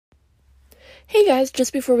Hey guys,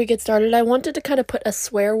 just before we get started, I wanted to kind of put a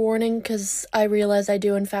swear warning because I realize I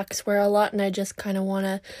do in fact swear a lot, and I just kind of want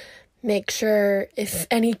to make sure if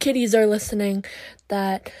any kiddies are listening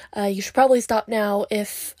that you should probably stop now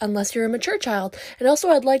unless you're a mature child. And also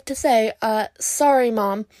I'd like to say, sorry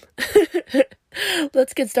mom.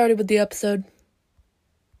 Let's get started with the episode.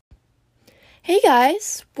 Hey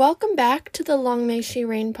guys, welcome back to the Long May She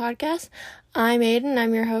Reign podcast. I'm Aiden,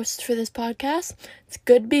 I'm your host for this podcast. It's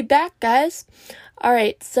good to be back, guys.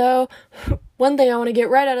 Alright, so one thing I want to get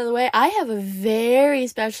right out of the way, I have a very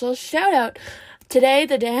special shout out. Today,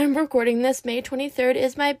 the day I'm recording this, May 23rd,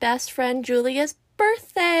 is my best friend Julia's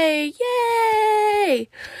birthday. Yay!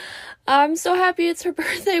 I'm so happy it's her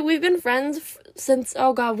birthday. We've been friends since,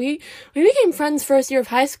 we became friends first year of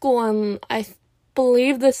high school, and I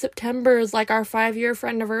believe this September is like our 5-year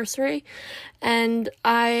friend-iversary, and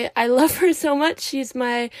I love her so much. She's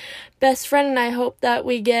my best friend, and I hope that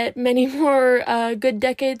we get many more good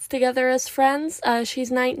decades together as friends.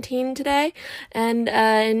 She's 19 today, and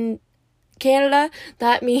in Canada,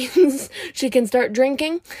 that means she can start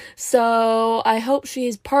drinking, so I hope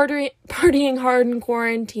she's partying hard in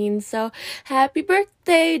quarantine. So happy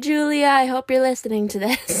birthday, Julia. I hope you're listening to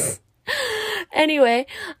this. Anyway,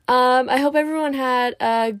 I hope everyone had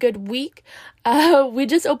a good week. We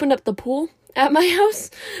just opened up the pool at my house,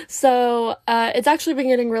 so it's actually been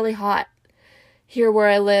getting really hot here where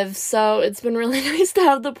I live, so it's been really nice to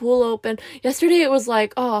have the pool open. Yesterday it was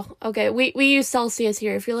like, we use Celsius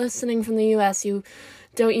here. If you're listening from the US, you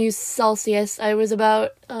don't use Celsius. I was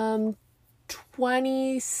about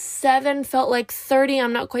 27, felt like 30.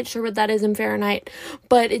 I'm not quite sure what that is in Fahrenheit,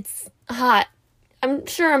 but it's hot. I'm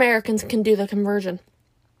sure Americans can do the conversion.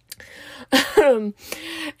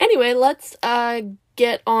 Anyway, let's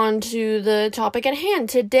get on to the topic at hand.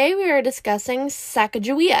 Today we are discussing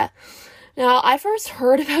Sacagawea. Now, I first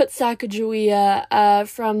heard about Sacagawea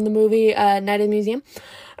from the movie Night at the Museum.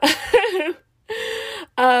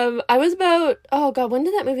 I was about, when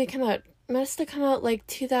did that movie come out? It must have come out like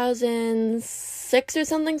 2006 or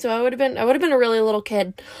something, so I would have been a really little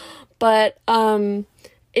kid. But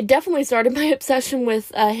it definitely started my obsession with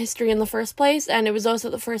history in the first place, and it was also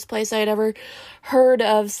the first place I had ever heard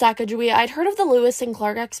of Sacagawea. I'd heard of the Lewis and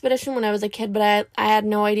Clark expedition when I was a kid, but I had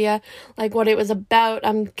no idea what it was about.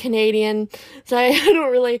 I'm Canadian, so I don't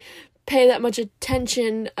really pay that much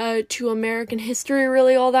attention to American history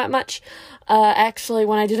really all that much. Actually,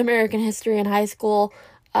 when I did American history in high school,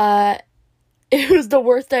 it was the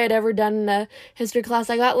worst I had ever done in a history class.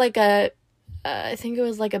 I got I think it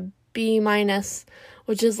was like a B-,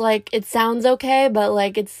 which is it sounds okay, but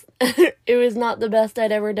it's it was not the best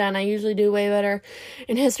I'd ever done. I usually do way better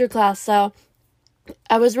in history class, so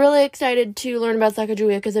I was really excited to learn about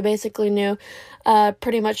Sacagawea because I basically knew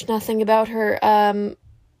pretty much nothing about her.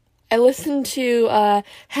 I listened to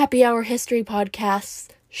Happy Hour History podcasts,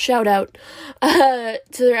 shout out, to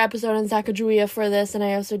their episode on Sacagawea for this, and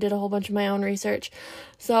I also did a whole bunch of my own research.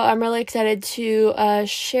 So I'm really excited to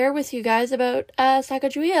share with you guys about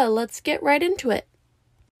Sacagawea. Let's get right into it.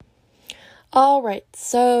 Alright,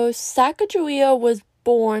 so Sacagawea was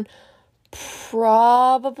born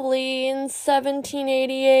probably in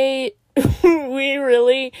 1788. We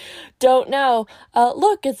really don't know.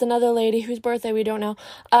 Look, it's another lady whose birthday we don't know.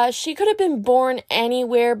 She could have been born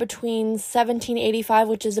anywhere between 1785,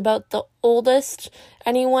 which is about the oldest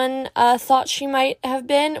anyone thought she might have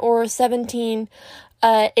been, or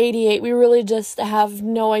 1788. We really just have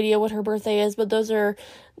no idea what her birthday is, but those are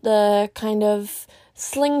the kind of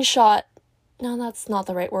slingshot. No, that's not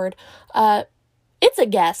the right word. It's a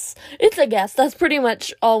guess. That's pretty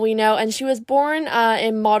much all we know. And she was born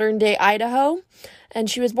in modern-day Idaho. And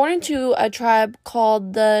she was born into a tribe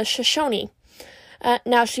called the Shoshone.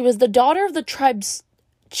 Now, she was the daughter of the tribe's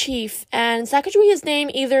chief. And Sacagawea's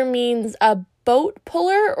name either means a boat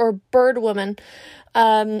puller or bird woman.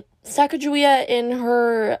 Sacagawea, in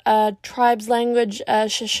her tribe's language,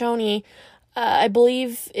 Shoshone, I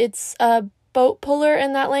believe it's a boat puller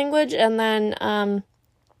in that language, and then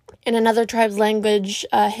in another tribe's language,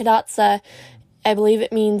 Hidatsa, I believe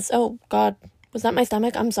it means, oh god, was that my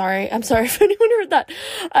stomach? I'm sorry if anyone heard that.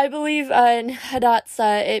 I believe in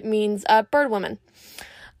Hidatsa it means bird woman.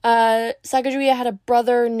 Sacagawea had a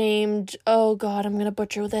brother named, oh god, I'm gonna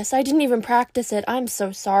butcher this. I didn't even practice it. I'm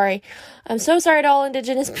so sorry. I'm so sorry to all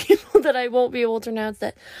Indigenous people that I won't be able to pronounce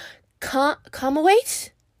it. Kamawait?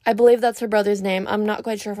 I believe that's her brother's name. I'm not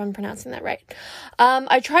quite sure if I'm pronouncing that right.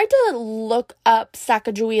 I tried to look up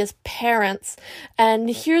Sacagawea's parents, and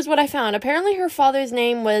here's what I found. Apparently her father's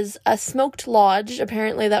name was Smoked Lodge.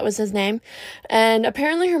 Apparently that was his name. And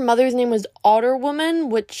apparently her mother's name was Otter Woman,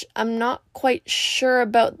 which I'm not quite sure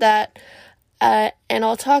about that. and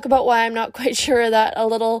I'll talk about why I'm not quite sure of that a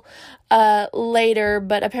little later,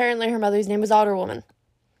 but apparently her mother's name was Otter Woman.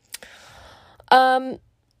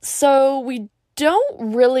 So we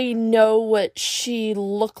don't really know what she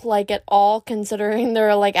looked like at all, considering there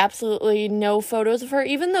are, like, absolutely no photos of her.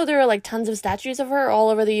 Even though there are, like, tons of statues of her all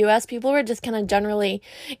over the U.S., people were just kind of generally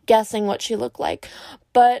guessing what she looked like.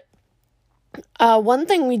 But one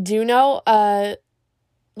thing we do know,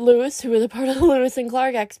 Lewis, who was a part of the Lewis and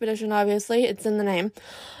Clark expedition, obviously, it's in the name,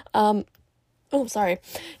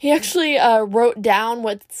 he actually wrote down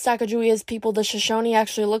what Sacagawea's people, the Shoshone,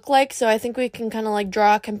 actually look like, so I think we can kind of, like,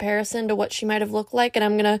 draw a comparison to what she might have looked like, and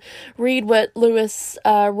I'm going to read what Lewis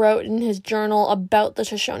wrote in his journal about the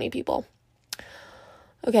Shoshone people.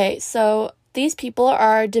 Okay, so these people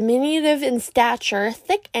are diminutive in stature,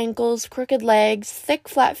 thick ankles, crooked legs, thick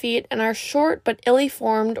flat feet, and are short but illy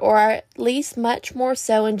formed, or are at least much more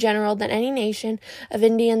so in general than any nation of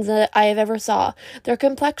Indians that I have ever saw. Their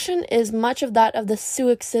complexion is much of that of the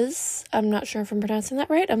Siouxes, I'm not sure if I'm pronouncing that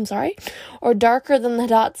right, I'm sorry, or darker than the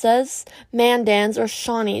Hadatsas, Mandans, or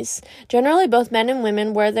Shawnees. Generally, both men and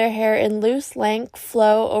women wear their hair in loose, lank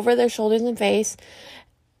flow over their shoulders and face.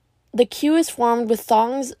 The queue is formed with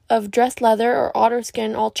thongs of dressed leather or otter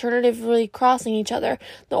skin alternatively crossing each other.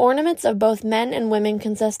 The ornaments of both men and women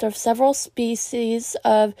consist of several species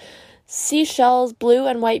of seashells, blue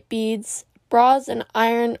and white beads, bras and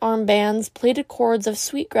iron armbands, pleated cords of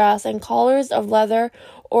sweetgrass, and collars of leather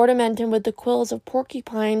ornamented with the quills of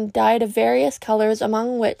porcupine dyed of various colors,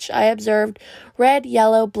 among which I observed red,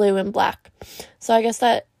 yellow, blue, and black. So I guess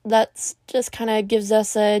that's just kind of gives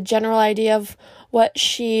us a general idea of what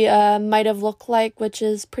she might have looked like, which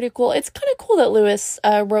is pretty cool. It's kind of cool that Lewis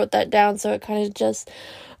wrote that down, so it kind of just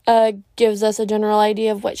gives us a general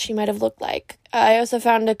idea of what she might have looked like. I also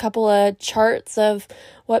found a couple of charts of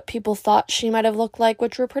what people thought she might have looked like,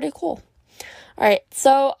 which were pretty cool. Alright,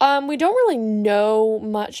 so we don't really know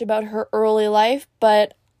much about her early life,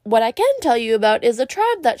 but what I can tell you about is the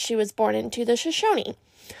tribe that she was born into, the Shoshone.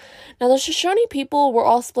 Now, the Shoshone people were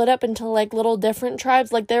all split up into, like, little different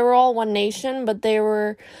tribes. Like, they were all one nation, but they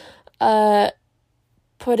were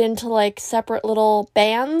put into, like, separate little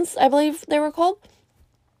bands, I believe they were called.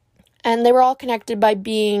 And they were all connected by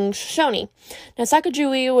being Shoshone. Now,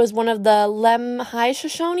 Sacagawea was one of the Lemhi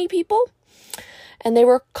Shoshone people. And they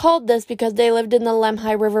were called this because they lived in the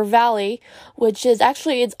Lemhi River Valley, which is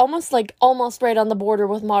actually, it's almost right on the border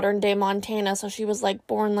with modern-day Montana, so she was, like,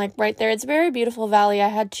 born, like, right there. It's a very beautiful valley. I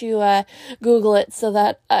had to Google it so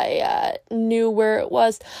that I knew where it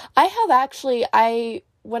was.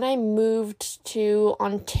 When I moved to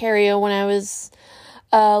Ontario when I was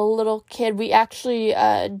a little kid, we actually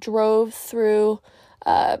drove through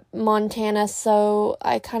Montana, so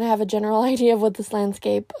I kind of have a general idea of what this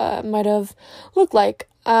landscape might have looked like.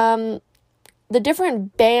 The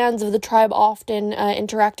different bands of the tribe often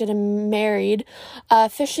interacted and married.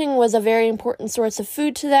 Fishing was a very important source of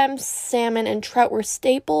food to them. Salmon and trout were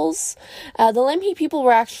staples. The Lemhi people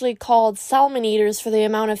were actually called salmon eaters for the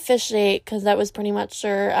amount of fish they ate, because that was pretty much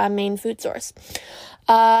their main food source.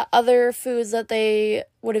 Other foods that they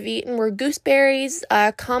would have eaten were gooseberries,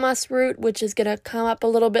 kamas root, which is going to come up a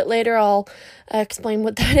little bit later. I'll explain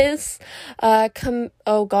what that is. I'm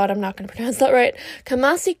not going to pronounce that right.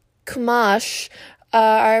 Kamasi kumash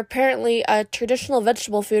are apparently a traditional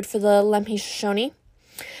vegetable food for the Lemhi Shoshone.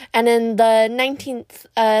 And in the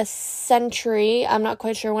 19th century, I'm not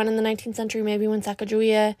quite sure when in the 19th century, maybe when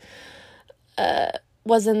Sacagawea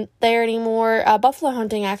wasn't there anymore, buffalo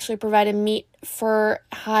hunting actually provided meat, fur,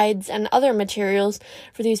 hides, and other materials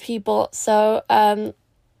for these people. So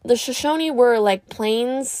the Shoshone were, like,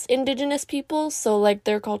 plains indigenous people, so, like,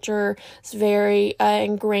 their culture is very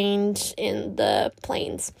ingrained in the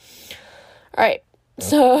plains. Alright,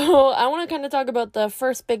 so I want to kind of talk about the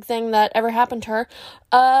first big thing that ever happened to her.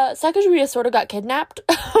 Sacagawea sort of got kidnapped.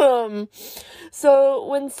 So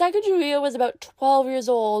when Sacagawea was about 12 years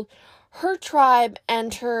old, her tribe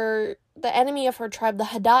and the enemy of her tribe, the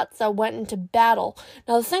Hidatsa, went into battle.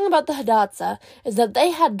 Now, the thing about the Hidatsa is that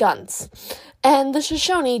they had guns, and the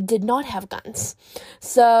Shoshone did not have guns.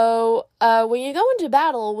 So, when you go into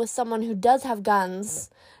battle with someone who does have guns,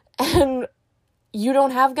 and you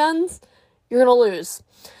don't have guns, you're gonna lose.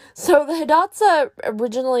 So, the Hidatsa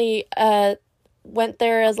originally went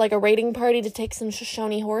there as, like, a raiding party to take some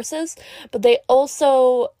Shoshone horses, but they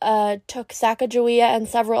also took Sacagawea and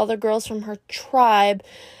several other girls from her tribe,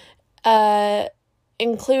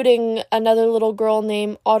 including another little girl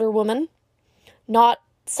named Otter Woman, not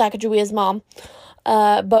Sacagawea's mom,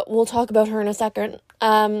 but we'll talk about her in a second.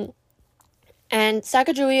 And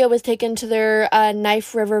Sacagawea was taken to their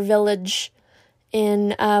Knife River village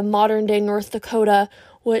in modern-day North Dakota,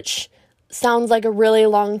 which sounds like a really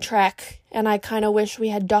long trek, and I kind of wish we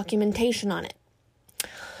had documentation on it.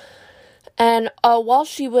 And while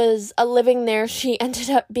she was living there, she ended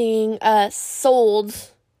up being sold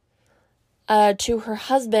to her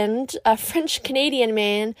husband, a French-Canadian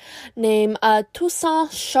man named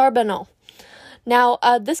Toussaint Charbonneau. Now,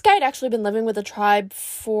 this guy had actually been living with the tribe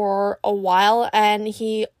for a while, and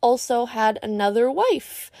he also had another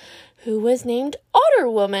wife who was named Otter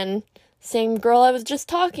Woman, same girl I was just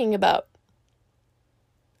talking about.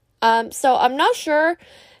 So I'm not sure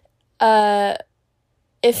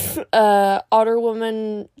if Otter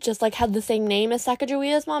Woman just, like, had the same name as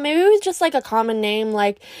Sacagawea's mom. Maybe it was just, like, a common name.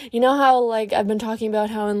 Like, you know how, like, I've been talking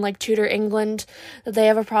about how in, like, Tudor England that they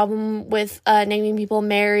have a problem with naming people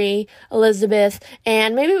Mary, Elizabeth,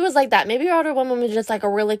 and maybe it was like that. Maybe Otter Woman was just, like, a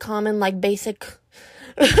really common, like, basic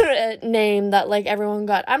name that, like, everyone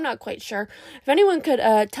got. I'm not quite sure. If anyone could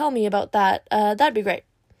tell me about that, that'd be great.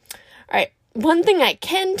 Alright, one thing I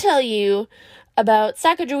can tell you about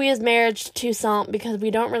Sacagawea's marriage to Toussaint, because we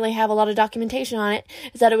don't really have a lot of documentation on it,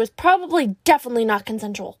 is that it was definitely not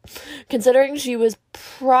consensual. Considering she was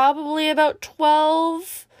probably about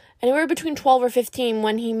 12, anywhere between 12 or 15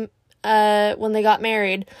 when they got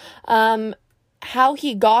married. How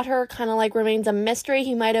he got her kind of, like, remains a mystery.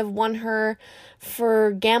 He might have won her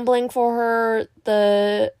for gambling for her.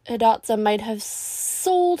 The Hidatsa might have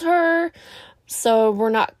sold her, so we're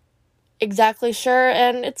not exactly sure,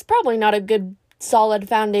 and it's probably not a good solid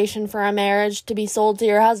foundation for a marriage to be sold to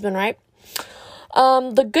your husband, right?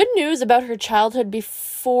 The good news about her childhood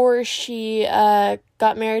before she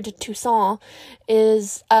got married to Toussaint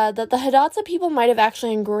is that the Hidatsa people might have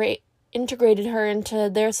actually integrated her into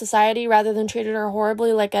their society rather than treated her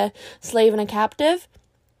horribly like a slave and a captive.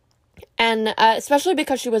 And especially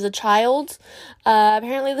because she was a child,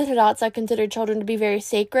 apparently the Hidatsa considered children to be very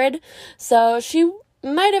sacred, so she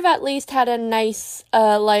might have at least had a nice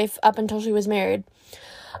life up until she was married.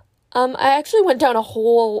 I actually went down a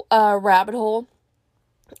whole rabbit hole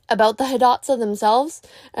about the Hidatsa themselves,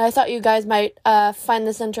 and I thought you guys might find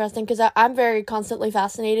this interesting, because I'm very constantly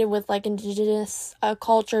fascinated with, like, indigenous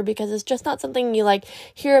culture, because it's just not something you, like,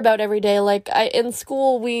 hear about every day. Like, in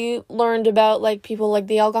school we learned about, like, people like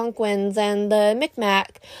the Algonquins and the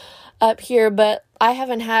Micmac up here, but I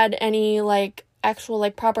haven't had any, like, actual,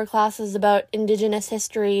 like, proper classes about indigenous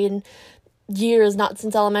history in years, not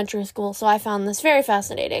since elementary school, so I found this very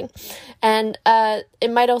fascinating. And it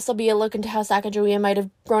might also be a look into how Sacagawea might have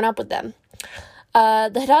grown up with them.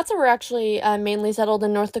 The Hidatsa were actually mainly settled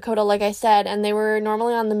in North Dakota, like I said, and they were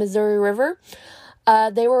normally on the Missouri River.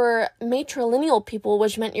 They were matrilineal people,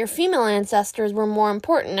 which meant your female ancestors were more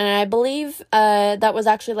important, and I believe that was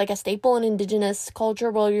actually, like, a staple in indigenous culture,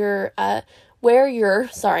 where your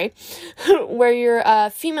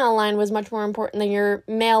female line was much more important than your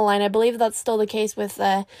male line. I believe that's still the case with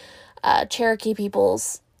Cherokee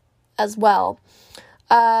peoples as well.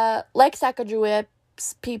 Like Sacagawea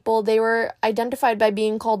people, they were identified by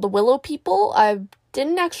being called the Willow People. I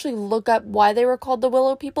didn't actually look up why they were called the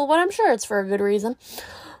Willow People, but I'm sure it's for a good reason.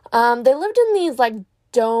 They lived in these, like,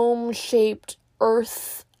 dome-shaped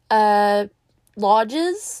earth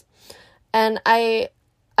lodges, and I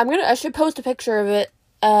should post a picture of it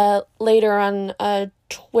later on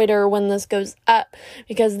Twitter when this goes up,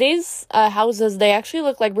 because these houses, they actually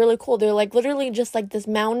look, like, really cool. They're, like, literally just, like, this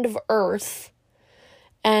mound of earth,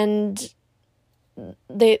 and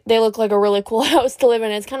they look like a really cool house to live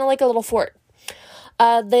in. It's kind of like a little fort.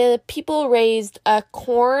 The people raised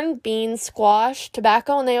corn, beans, squash,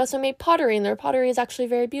 tobacco, and they also made pottery, and their pottery is actually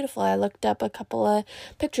very beautiful. I looked up a couple of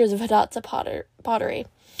pictures of Hidatsa pottery.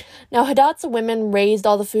 Now, Hidatsa women raised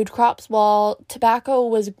all the food crops, while tobacco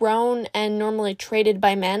was grown and normally traded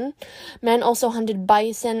by men. Men also hunted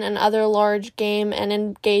bison and other large game and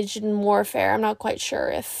engaged in warfare. I'm not quite sure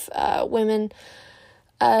if women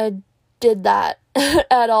did that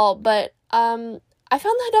at all, but I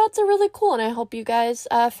found the Hidatsa really cool, and I hope you guys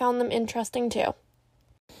found them interesting too.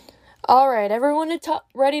 Alright, everyone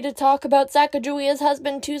ready to talk about Sacagawea's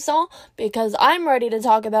husband, Toussaint? Because I'm ready to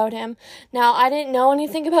talk about him. Now, I didn't know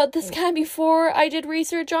anything about this guy before I did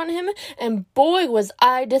research on him, and boy was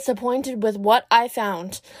I disappointed with what I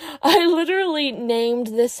found. I literally named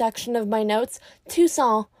this section of my notes,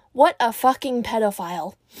 Toussaint, what a fucking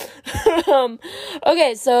pedophile.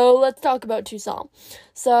 Okay, so let's talk about Toussaint.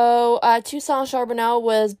 So, Toussaint Charbonneau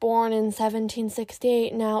was born in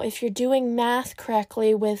 1768. Now, if you're doing math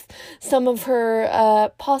correctly with some of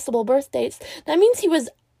her possible birth dates, that means he was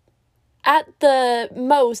at the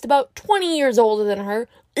most about 20 years older than her.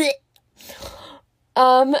 He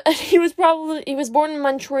was born in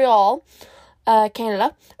Montreal.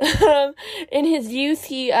 Canada. In his youth,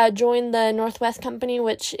 he joined the Northwest Company,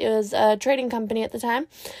 which is a trading company at the time,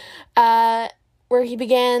 where he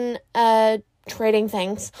began trading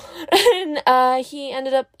things. And he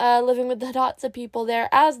ended up living with the Hidatsa people there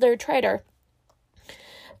as their trader.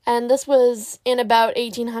 And this was in about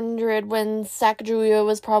 1800 when Sacagawea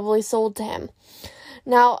was probably sold to him.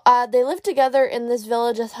 Now, they lived together in this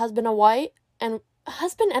village as husband and wife,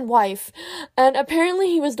 and apparently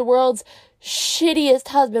he was the world's shittiest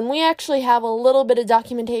husband. We actually have a little bit of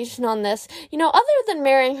documentation on this. Other than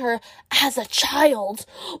marrying her as a child,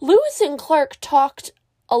 Lewis and Clark talked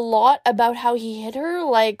a lot about how he hit her,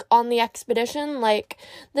 on the expedition.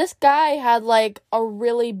 This guy had, a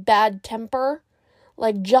really bad temper,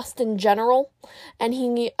 just in general, and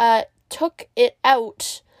he took it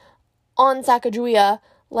out on Sacagawea,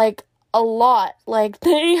 a lot.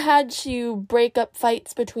 They had to break up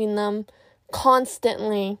fights between them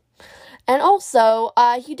constantly. And also,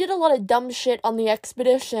 he did a lot of dumb shit on the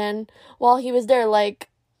expedition while he was there.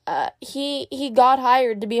 He got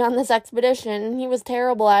hired to be on this expedition, and he was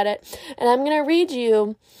terrible at it. And I'm gonna read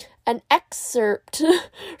you an excerpt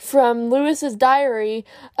from Lewis's diary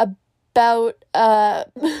about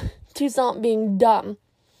Toussaint being dumb.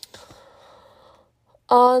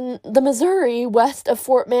 On the Missouri, west of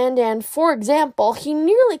Fort Mandan, for example, he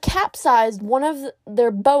nearly capsized one of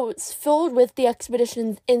their boats filled with the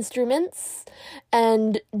expedition's instruments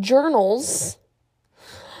and journals,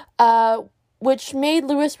 which made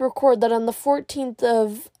Lewis record that on the 14th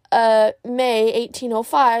of May,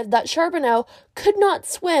 1805, that Charbonneau could not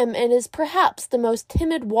swim and is perhaps the most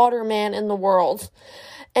timid waterman in the world.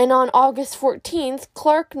 And on August 14th,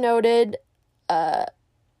 Clark noted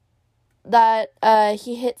that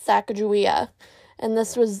he hit Sacagawea, and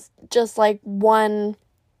this was just one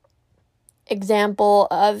example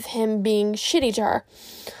of him being shitty to her.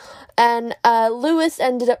 And Lewis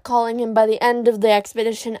ended up calling him, by the end of the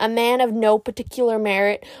expedition, a man of no particular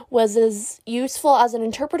merit, was as useful as an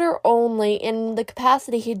interpreter only. In the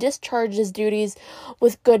capacity he discharged his duties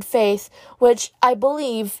with good faith, which I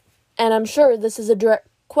believe, and I'm sure this is a direct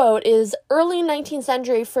quote, is early 19th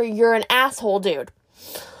century for "you're an asshole, dude."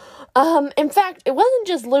 In fact, it wasn't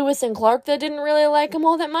just Lewis and Clark that didn't really like him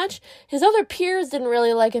all that much. His other peers didn't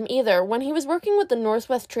really like him either. When he was working with the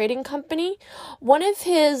Northwest Trading Company, one of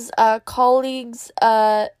his colleagues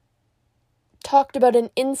talked about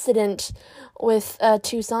an incident with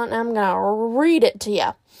Toussaint, and I'm gonna read it to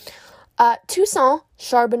you. Toussaint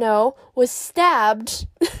Charbonneau was stabbed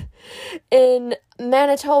in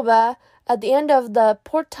Manitoba at the end of the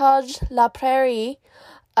Portage la Prairie,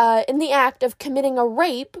 in the act of committing a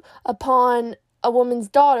rape upon a woman's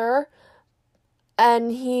daughter,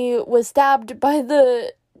 and he was stabbed by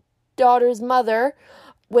the daughter's mother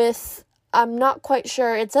with, I'm not quite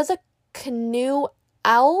sure, it says a canoe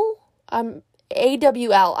L,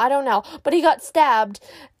 AWL, I don't know, but he got stabbed,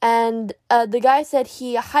 and the guy said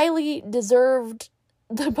he highly deserved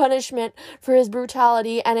the punishment for his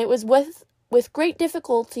brutality, and it was with great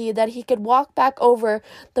difficulty that he could walk back over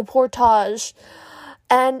the portage.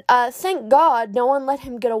 And thank God no one let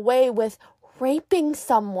him get away with raping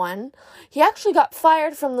someone. He actually got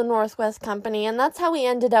fired from the Northwest Company, and that's how he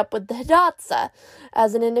ended up with the Hidatsa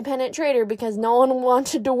as an independent trader, because no one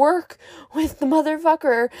wanted to work with the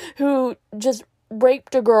motherfucker who just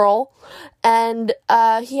raped a girl, and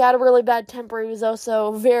he had a really bad temper. He was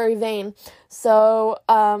also very vain. So,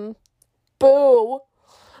 boo.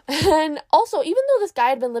 And also, even though this guy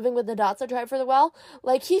had been living with the Hidatsa tribe for a while,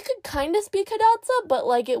 he could kind of speak Hidatsa, but,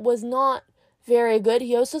 it was not very good.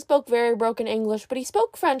 He also spoke very broken English, but he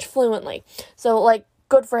spoke French fluently. So,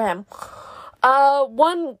 good for him.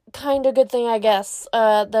 One kind of good thing, I guess,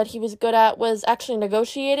 that he was good at was actually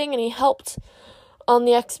negotiating, and he helped on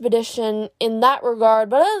the expedition in that regard,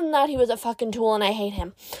 but other than that, he was a fucking tool, and I hate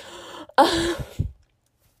him.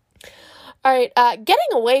 Alright,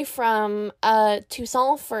 getting away from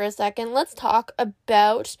Toussaint for a second, let's talk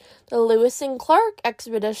about the Lewis and Clark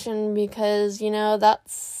expedition, because,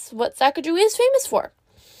 that's what Sacagawea is famous for.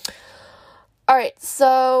 Alright,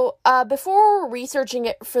 so before researching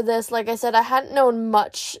it for this, like I said, I hadn't known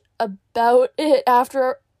much about it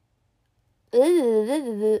after...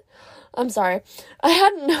 I'm sorry. I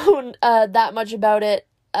hadn't known that much about it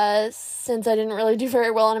since I didn't really do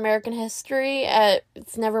very well in American history.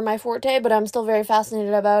 It's never my forte, but I'm still very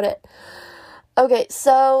fascinated about it. Okay,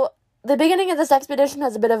 so the beginning of this expedition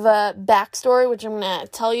has a bit of a backstory, which I'm going to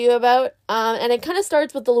tell you about, and it kind of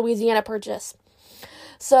starts with the Louisiana Purchase.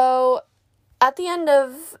 So, at the end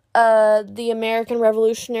of the American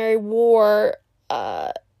Revolutionary War,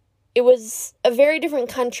 it was a very different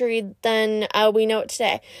country than we know it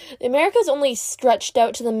today. The Americas only stretched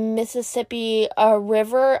out to the Mississippi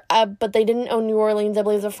River, but they didn't own New Orleans. I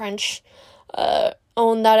believe the French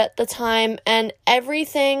owned that at the time, and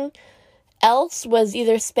everything else was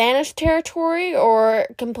either Spanish territory or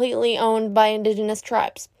completely owned by indigenous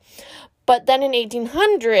tribes. But then in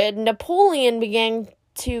 1800, Napoleon began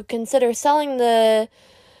to consider selling the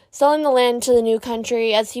land to the new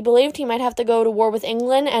country, as he believed he might have to go to war with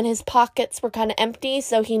England, and his pockets were kind of empty,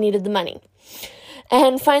 so he needed the money.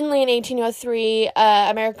 And finally, in 1803,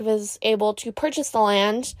 America was able to purchase the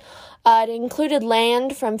land. It included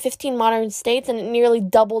land from 15 modern states, and it nearly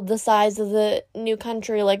doubled the size of the new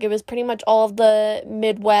country. Like, it was pretty much all of the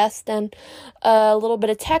Midwest and a little bit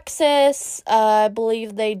of Texas. I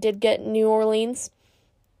believe they did get New Orleans.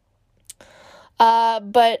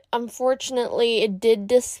 But unfortunately, it did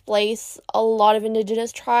displace a lot of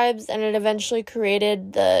indigenous tribes, and it eventually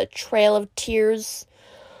created the Trail of Tears,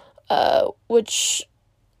 which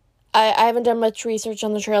I haven't done much research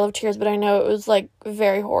on the Trail of Tears, but I know it was, like,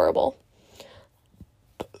 very horrible.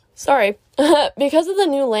 Sorry. Because of the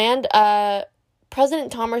new land,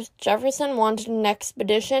 President Thomas Jefferson wanted an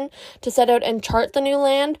expedition to set out and chart the new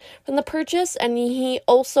land from the purchase, and he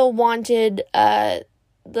also wanted,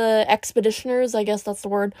 the expeditioners, I guess that's the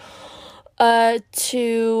word,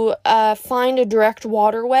 to find a direct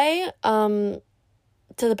waterway to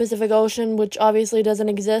the Pacific Ocean, which obviously doesn't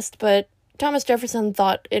exist, but Thomas Jefferson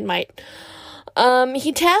thought it might.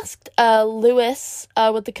 He tasked Lewis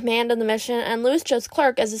with the command of the mission, and Lewis chose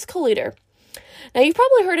Clark as his co-leader. Now, you've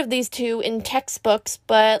probably heard of these two in textbooks,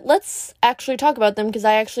 but let's actually talk about them, because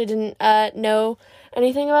I actually didn't know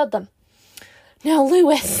anything about them. Now,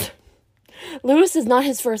 Lewis is not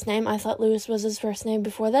his first name. I thought Lewis was his first name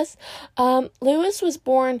before this. Lewis was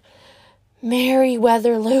born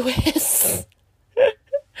Meriwether Lewis.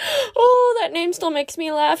 Oh, that name still makes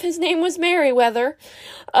me laugh. His name was Meriwether.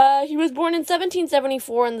 He was born in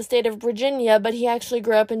 1774 in the state of Virginia, but he actually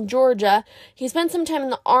grew up in Georgia. He spent some time in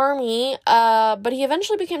the army, but he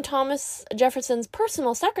eventually became Thomas Jefferson's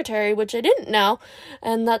personal secretary, which I didn't know,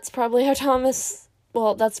 and that's probably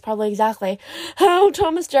that's probably exactly how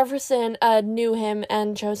Thomas Jefferson knew him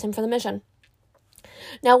and chose him for the mission.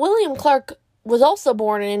 Now, William Clark was also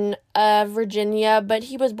born in Virginia, but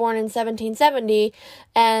he was born in 1770,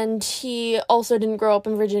 and he also didn't grow up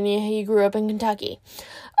in Virginia. He grew up in Kentucky.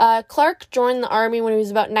 Clark joined the army when he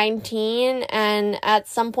was about 19, and at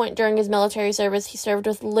some point during his military service, he served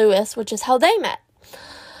with Lewis, which is how they met.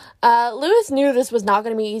 Lewis knew this was not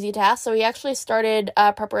going to be an easy task, so he actually started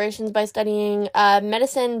preparations by studying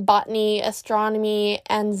medicine, botany, astronomy,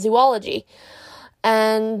 and zoology.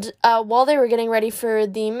 And while they were getting ready for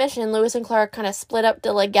the mission, Lewis and Clark kind of split up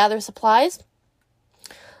to, like, gather supplies.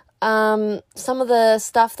 Some of the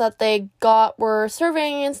stuff that they got were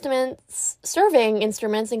surveying instruments,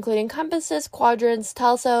 including compasses, quadrants,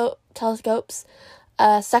 telescopes,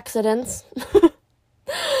 sextants,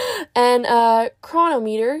 and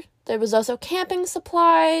chronometer. There was also camping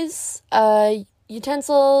supplies,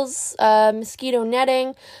 utensils, mosquito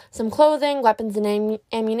netting, some clothing, weapons and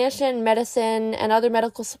ammunition, medicine, and other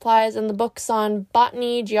medical supplies, and the books on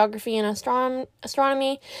botany, geography, and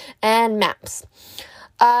astronomy, and maps.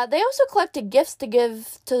 They also collected gifts to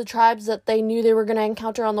give to the tribes that they knew they were going to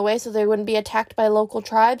encounter on the way, so they wouldn't be attacked by local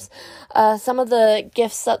tribes. Some of the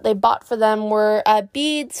gifts that they bought for them were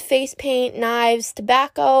beads, face paint, knives,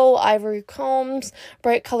 tobacco, ivory combs,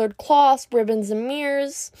 bright-colored cloths, ribbons, and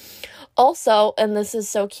mirrors. Also, and this is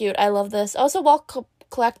so cute, I love this, also while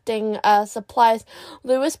collecting supplies,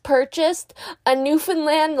 Lewis purchased a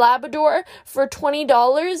Newfoundland Labrador for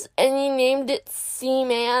 $20, and he named it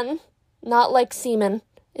Seaman. Not like seaman.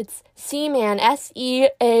 It's Seaman,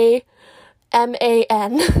 Seaman.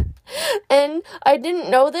 And I didn't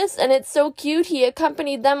know this, and it's so cute. He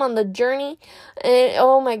accompanied them on the journey, and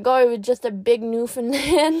oh my god, it was just a big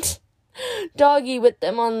Newfoundland doggy with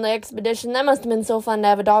them on the expedition. That must have been so fun to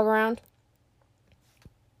have a dog around.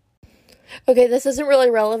 Okay, this isn't really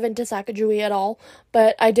relevant to Sacagawea at all,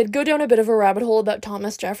 but I did go down a bit of a rabbit hole about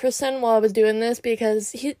Thomas Jefferson while I was doing this,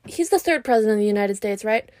 because he's the third president of the United States,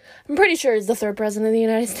 right? I'm pretty sure he's the third president of the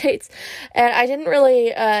United States, and I didn't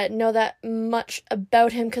really know that much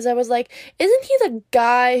about him, because I was like, isn't he the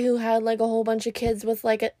guy who had, like, a whole bunch of kids with,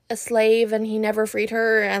 like, a slave, and he never freed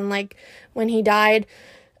her, and, like, when he died,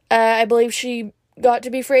 I believe she got to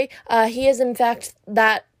be free? He is, in fact,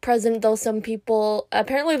 that president, though some people,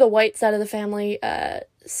 apparently the white side of the family,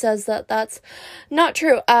 says that that's not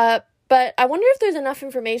true. But I wonder if there's enough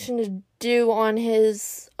information to do on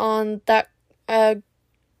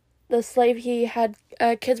the slave he had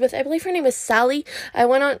kids with. I believe her name was Sally. I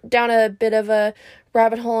went down a bit of a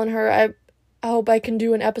rabbit hole on her. I hope I can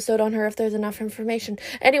do an episode on her if there's enough information.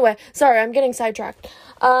 Anyway, sorry, I'm getting sidetracked.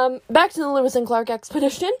 Back to the Lewis and Clark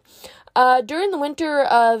expedition. During the winter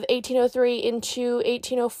of 1803 into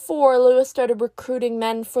 1804, Lewis started recruiting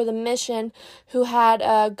men for the mission who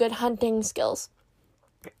had good hunting skills.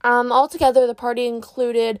 Altogether, the party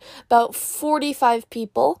included about 45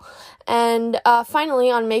 people, and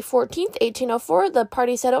finally, on May 14th, 1804, the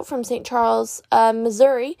party set out from St. Charles,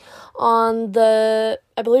 Missouri, on I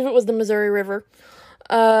believe it was the Missouri River,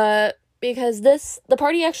 because the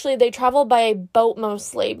party actually, they traveled by boat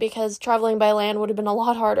mostly, because traveling by land would have been a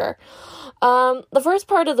lot harder. The first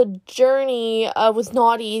part of the journey was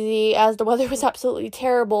not easy, as the weather was absolutely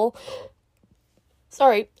terrible.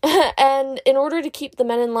 And in order to keep the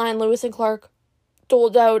men in line, Lewis and Clark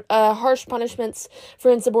doled out harsh punishments for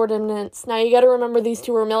insubordinates. Now, you gotta remember, these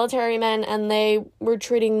two were military men, and they were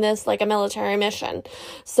treating this like a military mission.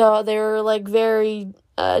 So they were, very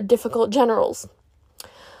difficult generals.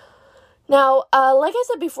 Now, like I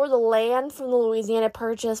said before, the land from the Louisiana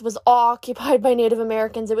Purchase was occupied by Native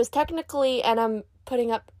Americans. It was technically, and I'm putting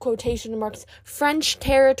up quotation marks, French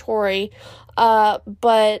territory,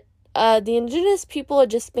 but the indigenous people had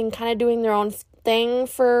just been kind of doing their own thing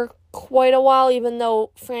for quite a while, even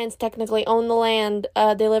though France technically owned the land,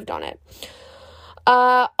 they lived on it.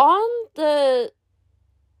 On the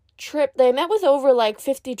trip, they met with over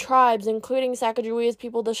 50 tribes, including Sacagawea's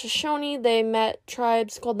people, the Shoshone. They met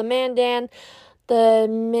tribes called the Mandan,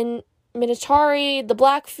 the Minatari, the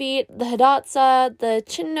Blackfeet, the Hidatsa, the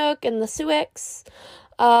Chinook, and the Sioux.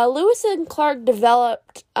 Lewis and Clark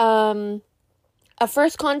developed a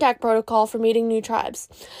first contact protocol for meeting new tribes.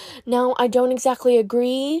 Now, I don't exactly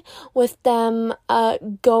agree with them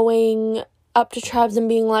going up to tribes and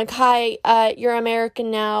being like, hi, you're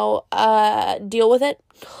American now, deal with it.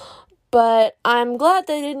 But I'm glad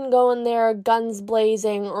they didn't go in there guns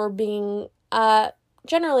blazing or being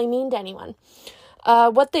generally mean to anyone.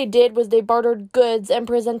 What they did was they bartered goods and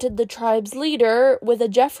presented the tribe's leader with a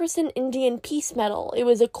Jefferson Indian Peace Medal. It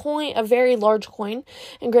was a coin, a very large coin,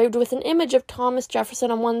 engraved with an image of Thomas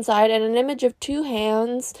Jefferson on one side and an image of two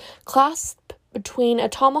hands clasped between a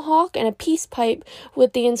tomahawk and a peace pipe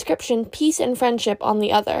with the inscription "Peace and Friendship" on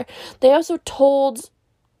the other. They also told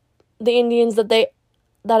the Indians that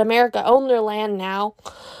America owned their land now.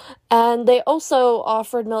 And they also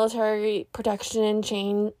offered military protection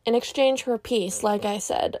in exchange for peace, like I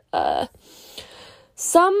said.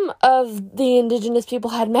 Some of the indigenous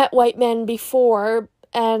people had met white men before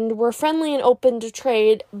and were friendly and open to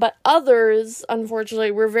trade, but others,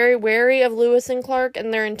 unfortunately, were very wary of Lewis and Clark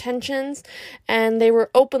and their intentions, and they were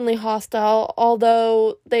openly hostile,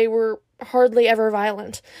 although they were hardly ever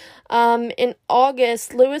violent. In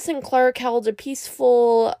August, Lewis and Clark held a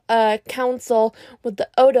peaceful council with the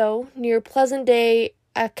Odo near present-day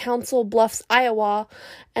Council Bluffs, Iowa,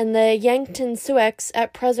 and the Yankton Sioux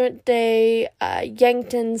at present-day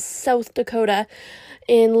Yankton, South Dakota,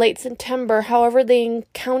 in late September. However, they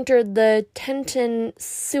encountered the Tenton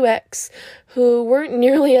Sioux, who weren't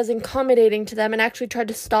nearly as accommodating to them and actually tried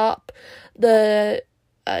to stop the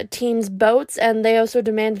team's boats, and they also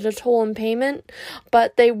demanded a toll and payment,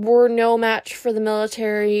 but they were no match for the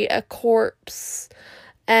military corps,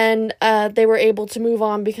 and they were able to move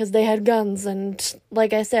on because they had guns. And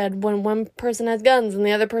like I said, when one person has guns and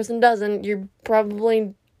the other person doesn't, you're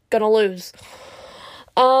probably gonna lose.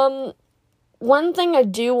 One thing I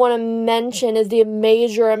do want to mention is the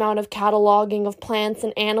major amount of cataloging of plants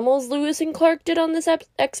and animals Lewis and Clark did on this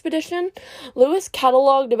expedition. Lewis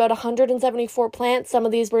cataloged about 174 plants. Some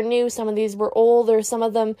of these were new, some of these were old, or some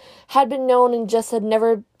of them had been known and just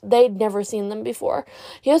they'd never seen them before.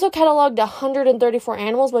 He also cataloged 134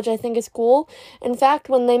 animals, which I think is cool. In fact,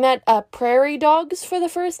 when they met prairie dogs for the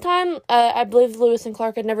first time, I believe Lewis and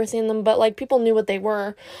Clark had never seen them, but people knew what they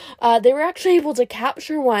were. They were actually able to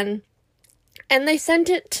capture one. And they sent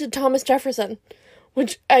it to Thomas Jefferson,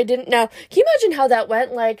 which I didn't know. Can you imagine how that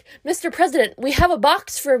went? Mr. President, we have a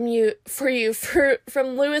box from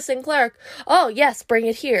Lewis and Clark. Oh, yes, bring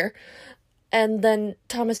it here. And then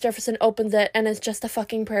Thomas Jefferson opens it, and it's just a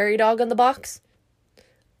fucking prairie dog in the box.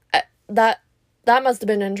 That must have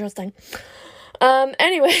been interesting.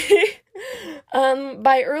 Anyway,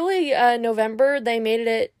 by early November, they made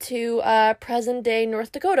it to present-day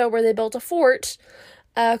North Dakota, where they built a fort.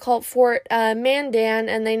 called Fort Mandan,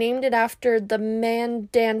 and they named it after the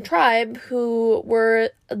Mandan tribe, who were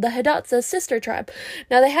the Hidatsa's sister tribe.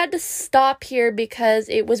 Now, they had to stop here because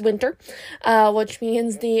it was winter, which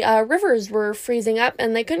means the rivers were freezing up,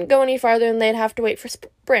 and they couldn't go any farther, and they'd have to wait for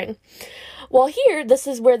spring. Well, here, this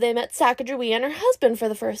is where they met Sacagawea and her husband for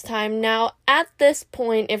the first time. Now, at this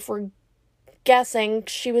point, if we're guessing,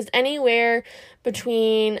 she was anywhere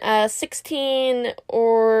between 16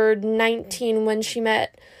 or 19 when she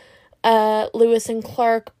met Lewis and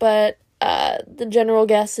Clark, but the general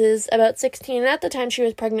guess is about 16, and at the time she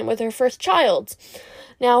was pregnant with her first child.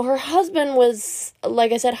 Now, her husband was,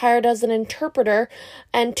 like I said, hired as an interpreter,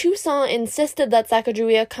 and Toussaint insisted that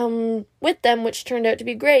Sacagawea come with them, which turned out to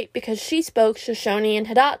be great because she spoke Shoshone and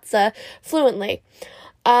Hidatsa fluently.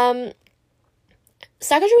 Sacagawea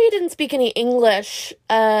didn't speak any English,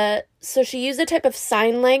 so she used a type of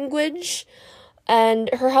sign language, and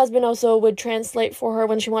her husband also would translate for her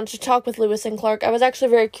when she wanted to talk with Lewis and Clark. I was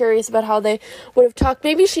actually very curious about how they would have talked.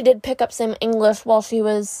 Maybe she did pick up some English while she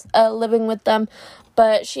was living with them,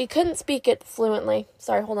 but she couldn't speak it fluently.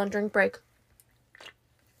 Sorry, hold on, drink break.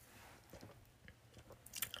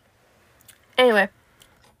 Anyway,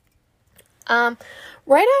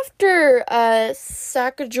 right after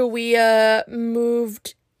Sacagawea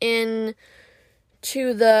moved in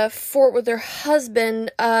to the fort with her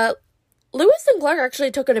husband, Lewis and Clark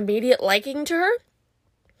actually took an immediate liking to her,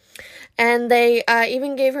 and they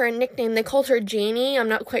even gave her a nickname. They called her Janie. I'm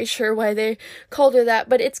not quite sure why they called her that,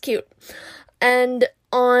 but it's cute. And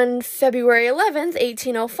on February 11th,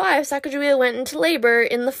 1805, Sacagawea went into labor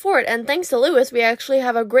in the fort, and thanks to Lewis, we actually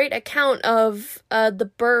have a great account of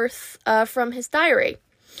the birth from his diary.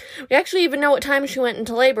 We actually even know what time she went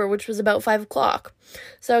into labor, which was about 5 o'clock.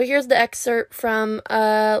 So here's the excerpt from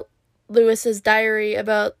Lewis's diary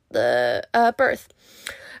about the birth.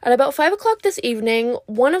 At about 5 o'clock this evening,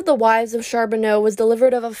 one of the wives of Charbonneau was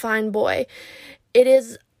delivered of a fine boy. It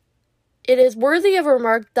is worthy of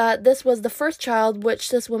remark that this was the first child which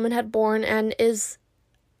this woman had borne, and is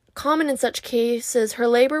common in such cases. Her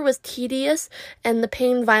labor was tedious and the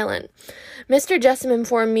pain violent. Mr. Jessam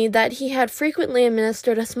informed me that he had frequently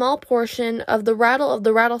administered a small portion of the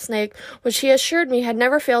rattlesnake, which he assured me had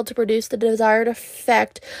never failed to produce the desired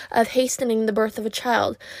effect of hastening the birth of a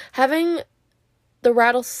child. Having the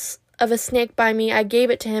rattle of a snake by me, I gave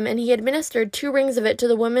it to him, and he administered 2 rings of it to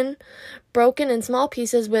the woman, broken in small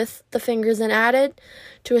pieces with the fingers, and added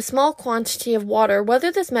to a small quantity of water.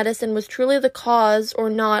 Whether this medicine was truly the cause or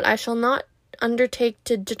not, I shall not undertake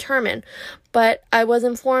to determine, but I was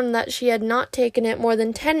informed that she had not taken it more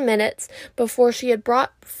than 10 minutes before she had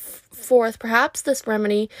brought forth. Perhaps this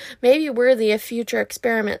remedy may be worthy of future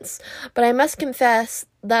experiments, but I must confess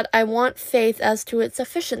that I want faith as to its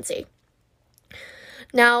efficiency.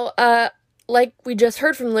 Now, like we just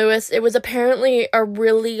heard from Lewis, it was apparently a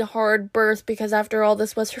really hard birth because after all,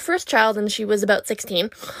 this was her first child and she was about 16.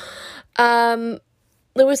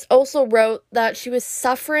 Lewis also wrote that she was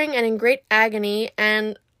suffering and in great agony,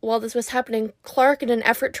 and while this was happening, Clark, in an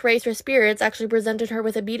effort to raise her spirits, actually presented her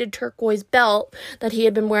with a beaded turquoise belt that he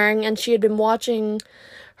had been wearing, and she had been watching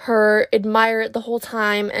her admire it the whole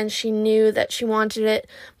time, and she knew that she wanted it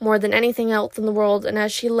more than anything else in the world. And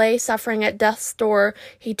as she lay suffering at death's door,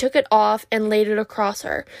 he took it off and laid it across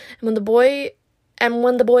her. And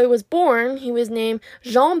when the boy was born, he was named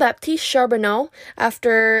Jean-Baptiste Charbonneau,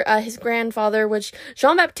 after his grandfather, which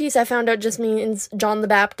Jean-Baptiste, I found out, just means John the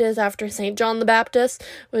Baptist, after St. John the Baptist,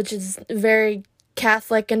 which is very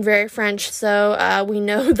Catholic and very French, so we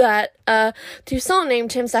know that Toussaint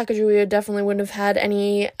named him Sacagawea definitely wouldn't have had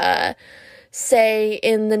any say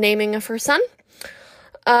in the naming of her son.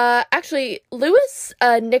 Actually, Lewis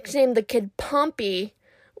nicknamed the kid Pompey,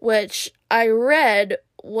 which I read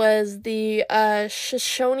was the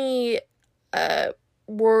Shoshone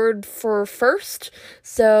word for first,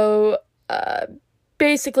 so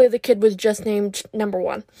basically the kid was just named number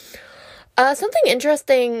 1. Something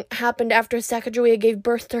interesting happened after Sacagawea gave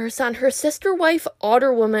birth to her son. Her sister wife,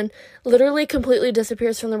 Otter Woman, literally completely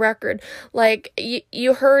disappears from the record. Like,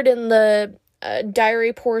 you heard in the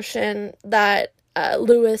diary portion that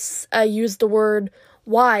Lewis used the word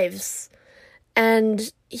wives,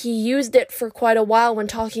 and he used it for quite a while when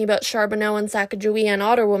talking about Charbonneau and Sacagawea and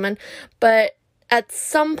Otter Woman, but at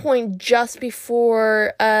some point just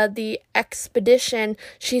before the expedition,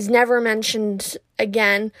 she's never mentioned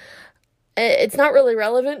again. It's not really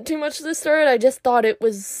relevant too much to the story. I just thought it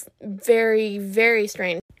was very, very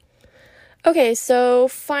strange. Okay, so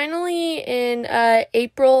finally in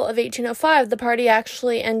April of 1805, the party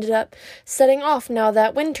actually ended up setting off now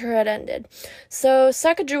that winter had ended. So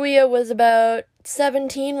Sacagawea was about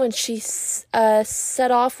 17 when she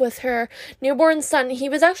set off with her newborn son. He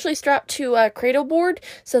was actually strapped to a cradle board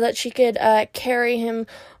so that she could carry him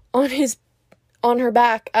on her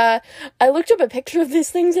back. I looked up a picture of these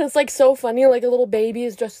things, and it's, like, so funny. Like, a little baby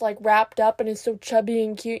is just, like, wrapped up and is so chubby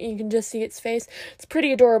and cute, and you can just see its face. It's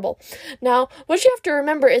pretty adorable. Now, what you have to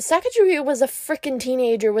remember is Sacagawea was a freaking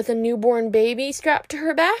teenager with a newborn baby strapped to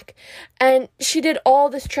her back, and she did all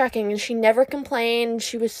this trekking, and she never complained.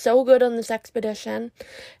 She was so good on this expedition.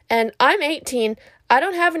 And I'm 18. I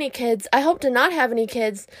don't have any kids. I hope to not have any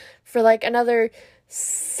kids for, like, another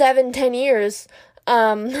 7-10 years.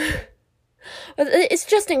 It's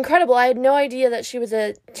just incredible. I had no idea that she was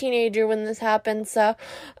a teenager when this happened, so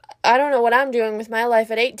I don't know what I'm doing with my life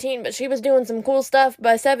at 18, but she was doing some cool stuff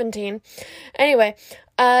by 17. Anyway,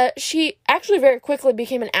 she actually very quickly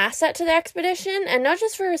became an asset to the expedition, and not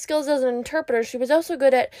just for her skills as an interpreter, she was also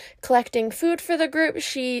good at collecting food for the group.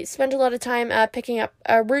 She spent a lot of time picking up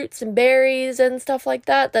roots and berries and stuff like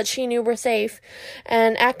that she knew were safe,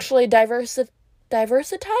 and actually diversitized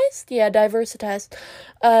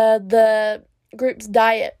the group's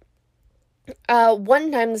diet.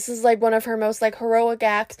 One time, this is, like, one of her most, like, heroic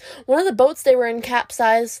acts. One of the boats they were in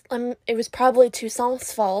capsized. It was probably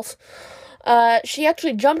Toussaint's fault. She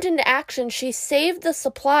actually jumped into action. She saved the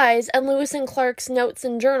supplies and Lewis and Clark's notes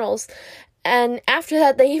and journals. And after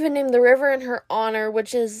that, they even named the river in her honor,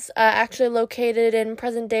 which is actually located in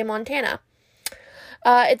present-day Montana.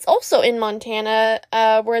 It's also in Montana,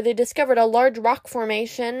 where they discovered a large rock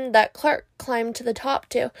formation that Clark climbed to the top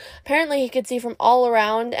to. Apparently, he could see from all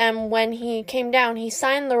around, and when he came down, he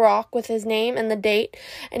signed the rock with his name and the date,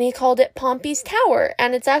 and he called it Pompey's Tower.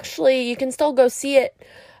 And it's actually, you can still go see it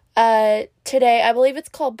today. I believe it's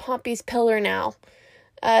called Pompey's Pillar now.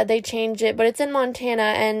 They changed it, but it's in Montana,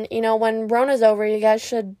 and, when Rona's over, you guys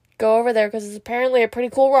should go over there, because it's apparently a pretty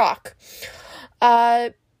cool rock.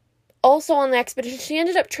 Also on the expedition, she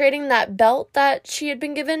ended up trading that belt that she had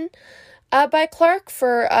been given by Clark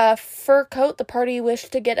for a fur coat the party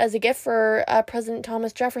wished to get as a gift for President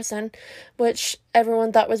Thomas Jefferson, which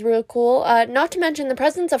everyone thought was really cool. Not to mention the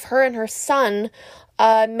presence of her and her son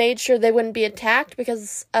made sure they wouldn't be attacked,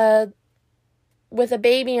 because with a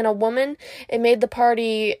baby and a woman, it made the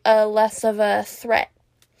party less of a threat.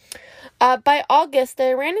 By August,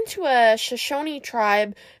 they ran into a Shoshone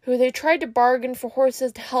tribe who they tried to bargain for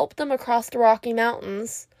horses to help them across the Rocky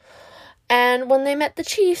Mountains. And when they met the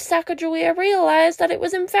chief, Sacagawea realized that it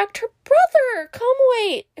was in fact her brother,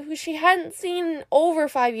 Kamawait, who she hadn't seen in over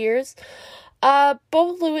 5 years.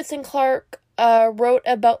 Both Lewis and Clark wrote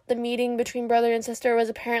about the meeting between brother and sister. It was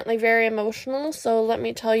apparently very emotional, so let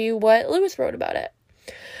me tell you what Lewis wrote about it.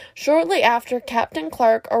 Shortly after, Captain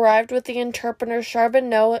Clark arrived with the interpreter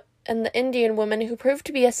Charbonneau and the Indian woman who proved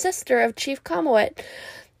to be a sister of Chief Kamawait.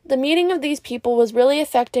 The meeting of these people was really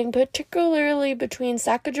affecting, particularly between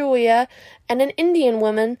Sacagawea and an Indian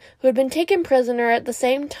woman who had been taken prisoner at the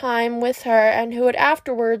same time with her and who had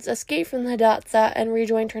afterwards escaped from the Hidatsa and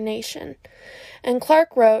rejoined her nation. And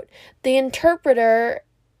Clark wrote, "The interpreter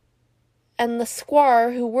and the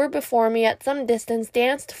squaw who were before me at some distance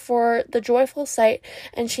danced for the joyful sight,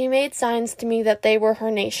 and she made signs to me that they were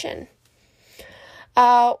her nation."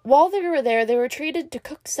 While they were there, they were treated to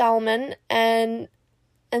cooked salmon, and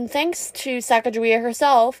thanks to Sacagawea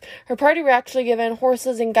herself, her party were actually given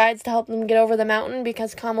horses and guides to help them get over the mountain,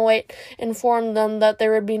 because Kamawait informed them that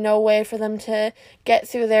there would be no way for them to get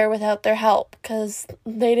through there without their help, because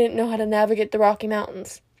they didn't know how to navigate the Rocky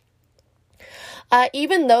Mountains.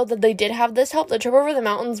 Even though that they did have this help, the trip over the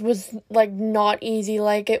mountains was, like, not easy.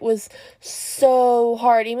 Like, it was so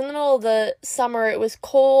hard. Even in the middle of the summer, it was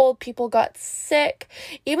cold, people got sick.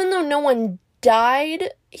 Even though no one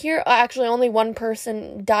died here, actually only one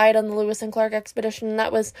person died on the Lewis and Clark expedition, and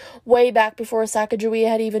that was way back before Sacagawea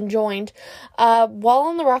had even joined. While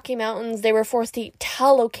on the Rocky Mountains, they were forced to eat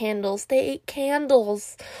tallow candles. They ate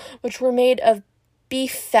candles, which were made of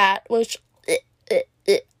beef fat, which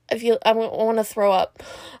I want to throw up.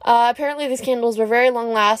 Apparently these candles were very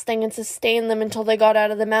long-lasting and sustained them until they got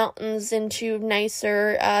out of the mountains into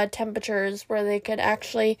nicer temperatures where they could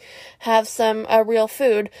actually have some real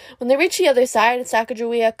food. When they reached the other side,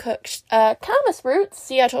 Sacagawea cooked camas roots.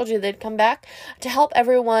 See, I told you they'd come back, to help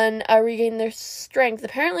everyone regain their strength.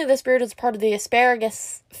 Apparently this root is part of the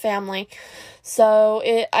asparagus family, so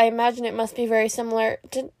I imagine it must be very similar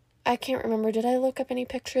to... I can't remember. Did I look up any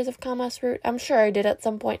pictures of camas root? I'm sure I did at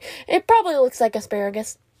some point. It probably looks like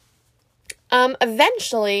asparagus.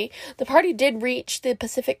 Eventually, the party did reach the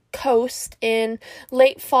Pacific coast in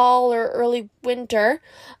late fall or early winter.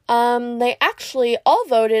 They actually all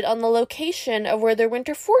voted on the location of where their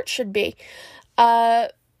winter fort should be.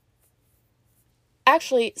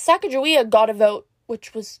 actually, Sacagawea got a vote,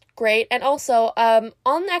 which was great. And also,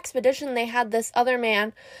 on the expedition, they had this other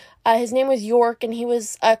man. His name was York, and he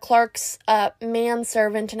was Clark's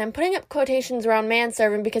manservant. And I'm putting up quotations around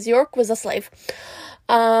manservant because York was a slave.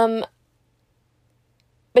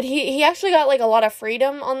 But he actually got, like, a lot of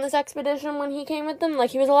freedom on this expedition when he came with them.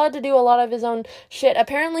 Like, he was allowed to do a lot of his own shit.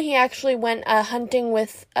 Apparently, he actually went hunting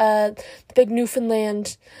with the big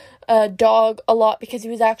Newfoundland dog a lot because he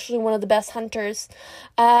was actually one of the best hunters.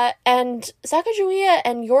 And Sacagawea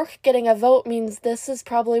and York getting a vote means this is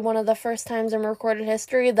probably one of the first times in recorded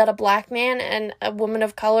history that a black man and a woman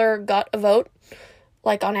of color got a vote,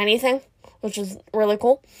 like, on anything, which is really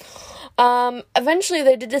cool. Eventually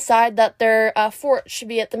they did decide that their fort should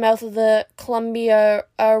be at the mouth of the Columbia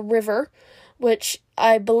River, which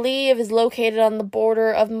I believe is located on the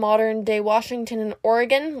border of modern-day Washington and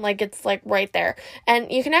Oregon. Like, it's, like, right there.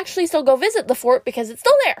 And you can actually still go visit the fort because it's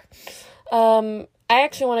still there. I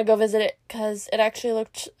actually want to go visit it because it actually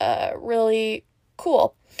looked really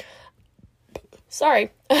cool.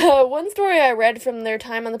 Sorry. One story I read from their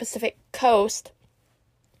time on the Pacific coast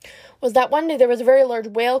was that one day there was a very large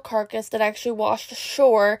whale carcass that actually washed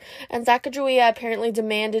ashore, and Sacagawea apparently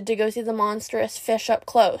demanded to go see the monstrous fish up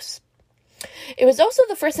close. It was also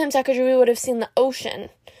the first time Sacagawea would have seen the ocean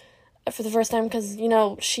for the first time because, you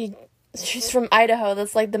know, she's from Idaho.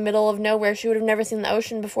 That's, like, the middle of nowhere. She would have never seen the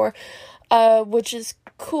ocean before, which is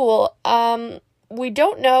cool. We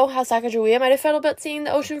don't know how Sacagawea might have felt about seeing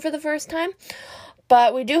the ocean for the first time,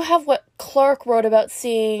 but we do have what Clark wrote about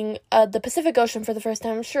seeing the Pacific Ocean for the first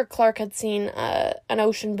time. I'm sure Clark had seen an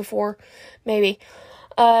ocean before, maybe.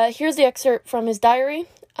 Here's the excerpt from his diary.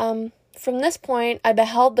 From this point, I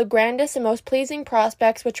beheld the grandest and most pleasing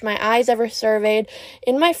prospects which my eyes ever surveyed.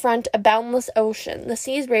 In my front, a boundless ocean, the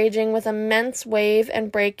seas raging with immense wave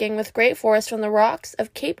and breaking, with great force from the rocks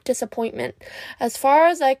of Cape Disappointment, as far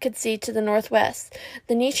as I could see to the northwest.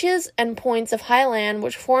 The niches and points of high land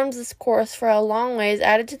which forms this course for a long ways,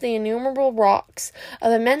 added to the innumerable rocks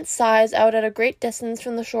of immense size out at a great distance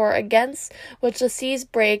from the shore, against which the seas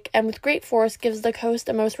break, and with great force gives the coast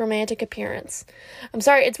a most romantic appearance. I'm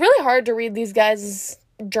sorry, it's really hard to read these guys'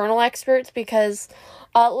 journal excerpts because,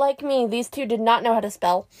 like me, these two did not know how to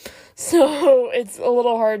spell. So it's a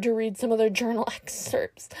little hard to read some of their journal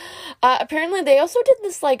excerpts. Apparently, they also did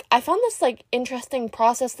this, I found this, interesting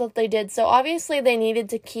process that they did. So obviously, they needed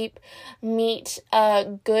to keep meat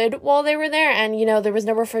good while they were there. And, there was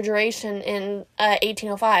no refrigeration in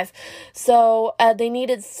 1805. So they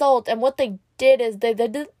needed salt. And what they did is they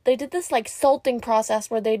did this salting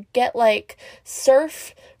process where they'd get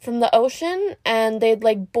surf from the ocean and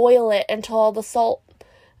they'd boil it until all the salt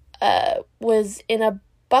was in a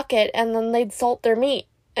bucket, and then they'd salt their meat.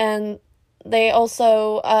 And they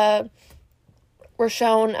also were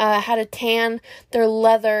shown how to tan their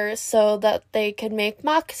leather so that they could make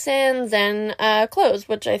moccasins and clothes,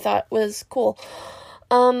 which I thought was cool.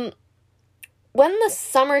 When the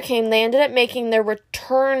summer came, they ended up making their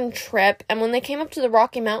return trip, and when they came up to the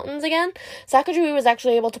Rocky Mountains again, Sacagawea was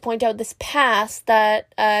actually able to point out this pass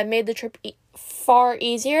that made the trip far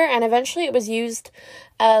easier, and eventually it was used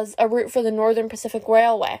as a route for the Northern Pacific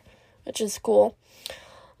Railway, which is cool.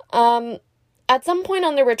 At some point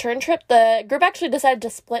on their return trip, the group actually decided to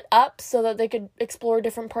split up so that they could explore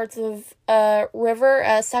different parts of river.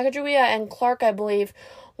 Sacagawea and Clark, I believe,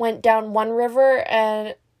 went down one river,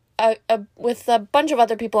 and with a bunch of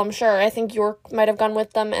other people, I'm sure. I think York might have gone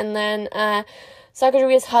with them, and then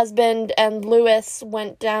Sacagawea's husband and Lewis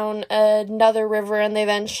went down another river, and they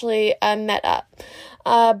eventually met up.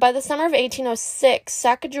 By the summer of 1806,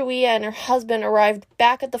 Sacagawea and her husband arrived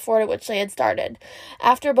back at the fort at which they had started.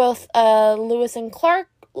 After both Lewis and Clark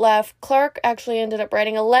left, Clark actually ended up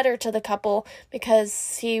writing a letter to the couple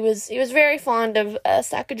because he was very fond of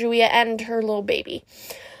Sacagawea and her little baby.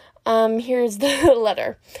 Here's the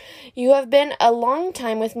letter. You have been a long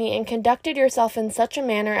time with me and conducted yourself in such a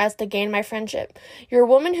manner as to gain my friendship. Your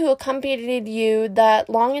woman who accompanied you that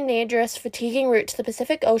long and dangerous, fatiguing route to the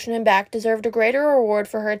Pacific Ocean and back deserved a greater reward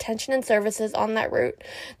for her attention and services on that route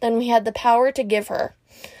than we had the power to give her.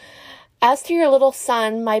 As to your little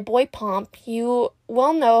son, my boy Pomp, you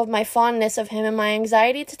well know of my fondness of him and my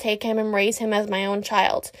anxiety to take him and raise him as my own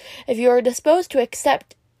child. If you are disposed to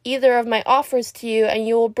accept either of my offers to you, and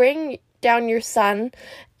you will bring down your son,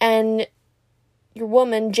 and your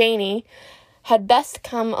woman, Janie, had best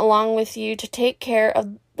come along with you to take care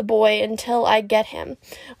of the boy until I get him.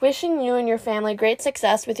 Wishing you and your family great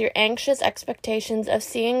success with your anxious expectations of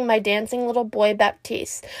seeing my dancing little boy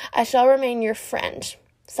Baptiste. I shall remain your friend.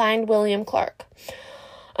 Signed, William Clark.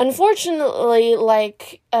 Unfortunately,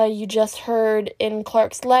 like you just heard in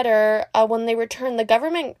Clark's letter, when they returned, the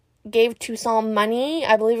government gave Toussaint money.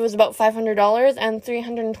 I believe it was about $500 and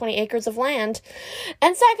 320 acres of land.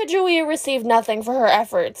 And Sacagawea received nothing for her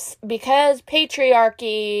efforts because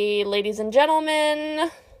patriarchy, ladies and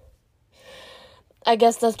gentlemen. I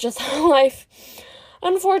guess that's just how life,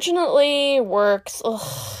 unfortunately, works.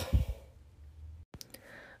 Ugh.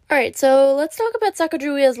 Alright, so let's talk about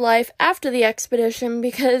Sacagawea's life after the expedition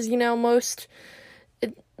because,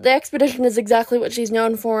 the expedition is exactly what she's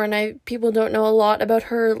known for, and people don't know a lot about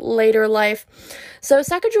her later life. So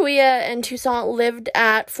Sacagawea and Toussaint lived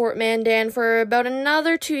at Fort Mandan for about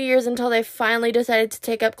another 2 years until they finally decided to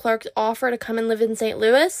take up Clark's offer to come and live in St.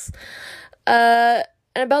 Louis. And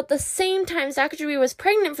about the same time, Sacagawea was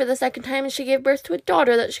pregnant for the second time, and she gave birth to a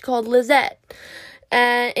daughter that she called Lizette.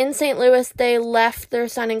 In St. Louis, they left their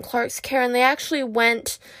son in Clark's care, and they actually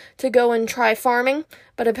went to go and try farming,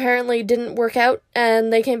 but apparently didn't work out,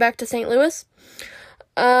 and they came back to St. Louis.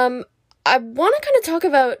 I want to kind of talk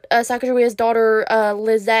about Sacagawea's daughter,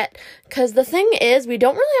 Lizette, because the thing is, we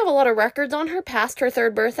don't really have a lot of records on her past her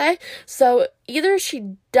 3rd birthday, so either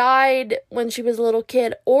she died when she was a little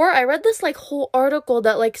kid, or I read this, whole article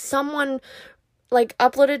that, someone,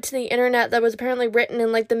 uploaded to the internet that was apparently written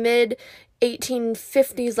in, the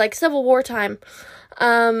mid-1850s, Civil War time,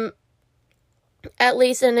 at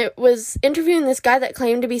least, and it was interviewing this guy that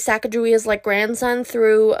claimed to be Sacagawea's, grandson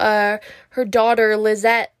through, her daughter,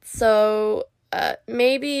 Lizette, so,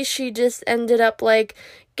 maybe she just ended up,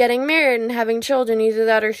 getting married and having children, either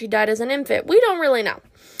that or she died as an infant. We don't really know.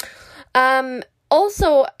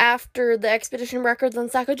 Also, after the expedition, records on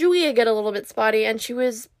Sacagawea get a little bit spotty, and she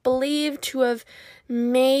was believed to have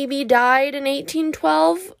maybe died in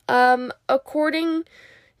 1812. According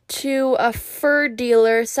to a fur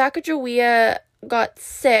dealer, Sacagawea got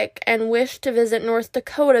sick and wished to visit North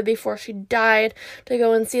Dakota before she died to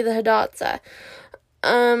go and see the Hidatsa.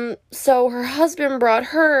 So her husband brought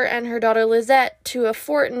her and her daughter Lizette to a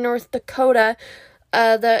fort in North Dakota.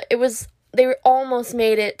 They almost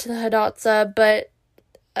made it to the Hidatsa, but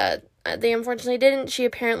they unfortunately didn't. She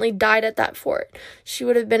apparently died at that fort. She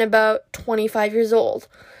would have been about 25 years old.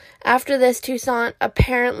 After this, Toussaint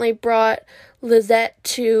apparently brought Lizette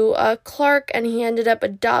to Clark, and he ended up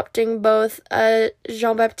adopting both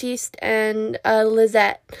Jean-Baptiste and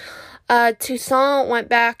Lizette. Toussaint went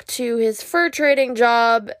back to his fur trading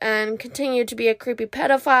job and continued to be a creepy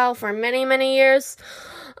pedophile for many, many years.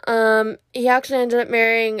 He actually ended up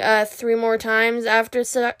marrying 3 more times after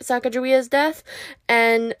Sacagawea's death,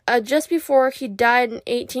 and just before he died in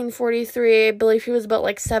 1843, I believe he was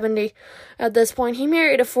about 70 at this point, he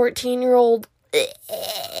married a 14-year-old,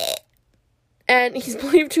 and he's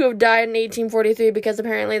believed to have died in 1843 because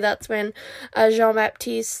apparently that's when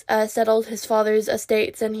Jean-Baptiste settled his father's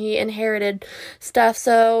estates and he inherited stuff.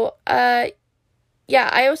 So, yeah,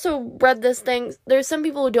 I also read this thing. There's some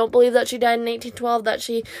people who don't believe that she died in 1812, that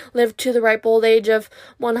she lived to the ripe old age of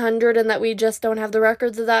 100, and that we just don't have the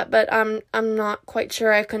records of that, but I'm not quite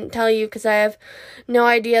sure. I couldn't tell you because I have no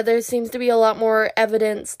idea. There seems to be a lot more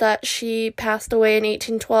evidence that she passed away in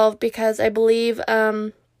 1812 because I believe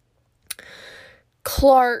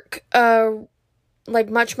Clark,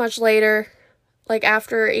 much later,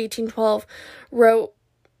 after 1812, wrote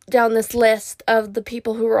down this list of the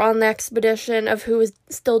people who were on the expedition of who was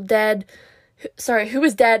dead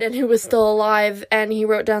and who was still alive, and he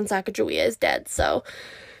wrote down Sacagawea is dead, so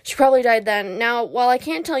she probably died then. Now, while I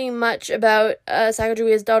can't tell you much about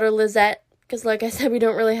Sacagawea's daughter Lizette, because like I said, we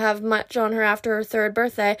don't really have much on her after her 3rd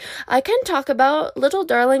birthday, I can talk about little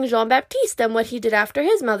darling Jean-Baptiste and what he did after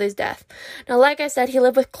his mother's death. Now, like I said, he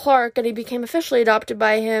lived with Clark, and he became officially adopted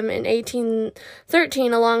by him in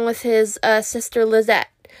 1813 along with his sister Lizette.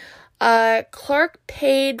 Clark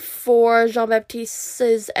paid for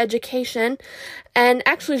Jean-Baptiste's education, and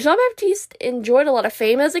actually Jean-Baptiste enjoyed a lot of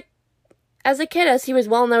fame as a kid, as he was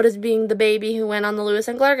well known as being the baby who went on the Lewis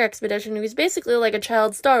and Clark expedition. He was basically like a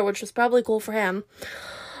child star, which was probably cool for him.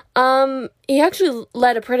 He actually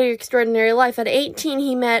led a pretty extraordinary life. At 18,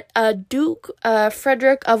 he met Duke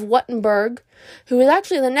Frederick of Wurtemberg, who was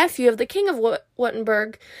actually the nephew of the King of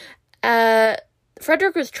Wurtemberg.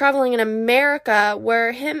 Frederick was traveling in America,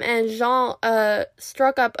 where him and Jean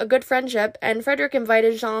struck up a good friendship, and Frederick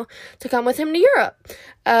invited Jean to come with him to Europe.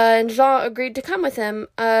 And Jean agreed to come with him.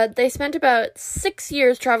 They spent about 6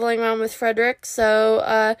 years traveling around with Frederick,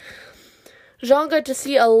 so Jean got to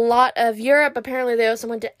see a lot of Europe. Apparently, they also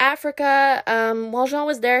went to Africa. While Jean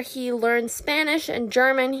was there, he learned Spanish and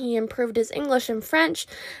German. He improved his English and French,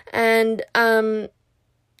 and Jean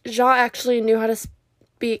actually knew how to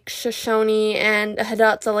speak Shoshone and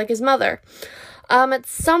Hidatsa like his mother. At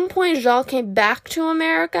some point, Jean came back to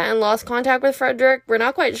America and lost contact with Frederick. We're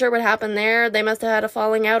not quite sure what happened there. They must have had a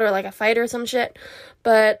falling out or like a fight or some shit.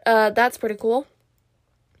 But that's pretty cool.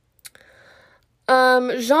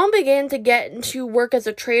 Jean began to get into work as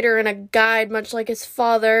a trader and a guide, much like his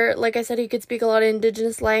father. Like I said, he could speak a lot of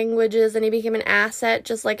indigenous languages, and he became an asset,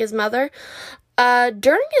 just like his mother.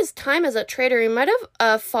 During his time as a trader, he might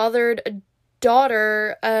have fathered a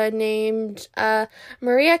daughter named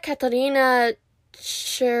Maria Catarina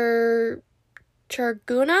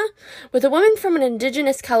Charguna, with a woman from an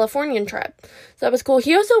indigenous Californian tribe. So that was cool.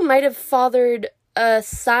 He also might have fathered a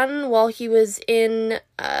son while he was in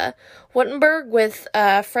Wittenberg with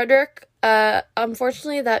Frederick.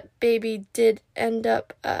 Unfortunately, that baby did end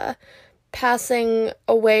up passing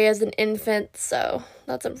away as an infant, so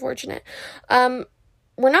that's unfortunate. We're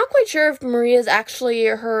not quite sure if Maria's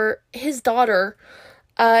actually his daughter.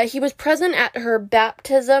 He was present at her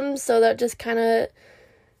baptism, so that just kind of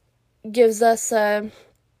gives us a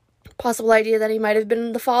possible idea that he might have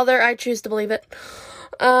been the father. I choose to believe it.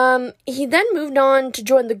 He then moved on to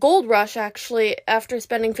join the gold rush, actually, after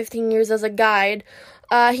spending 15 years as a guide.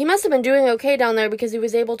 He must have been doing okay down there because he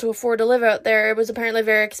was able to afford to live out there. It was apparently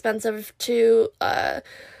very expensive to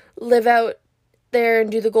live out there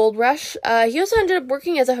and do the gold rush. He also ended up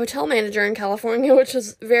working as a hotel manager in California, which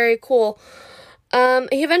was very cool.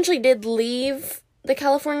 He eventually did leave the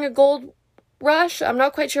California gold rush. I'm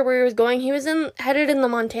not quite sure where he was going. He was headed in the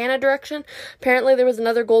Montana direction. Apparently there was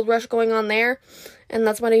another gold rush going on there, and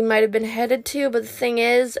that's what he might have been headed to. But the thing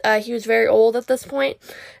is, he was very old at this point,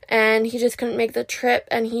 and he just couldn't make the trip,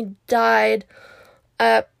 and he died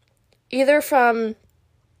either from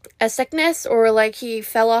a sickness or like he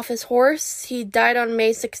fell off his horse. He died on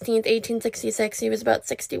May 16th, 1866. He was about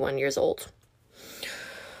 61 years old.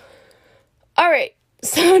 Alright,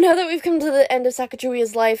 so now that we've come to the end of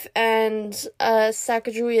Sacagawea's life and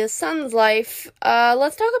Sacagawea's son's life,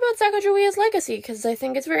 let's talk about Sacagawea's legacy, because I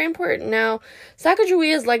think it's very important. Now,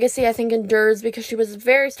 Sacagawea's legacy, I think, endures because she was a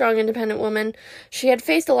very strong, independent woman. She had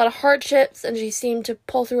faced a lot of hardships, and she seemed to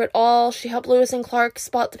pull through it all. She helped Lewis and Clark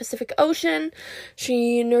spot the Pacific Ocean.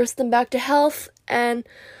 She nursed them back to health, and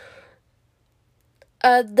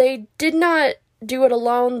they did not do it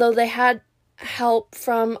alone, though they had help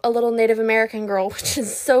from a little Native American girl, which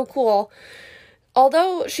is so cool.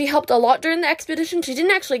 Although she helped a lot during the expedition, she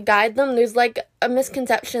didn't actually guide them. There's like a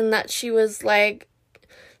misconception that she was like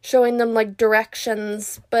showing them like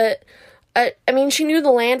directions, but I mean, she knew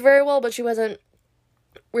the land very well, but she wasn't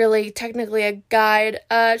really technically a guide.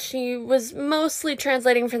 She was mostly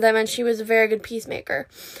translating for them, and she was a very good peacemaker.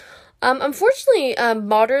 Unfortunately,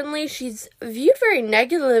 modernly, she's viewed very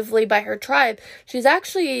negatively by her tribe. She's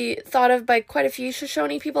actually thought of by quite a few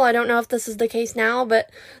Shoshone people. I don't know if this is the case now, but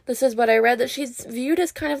this is what I read, that she's viewed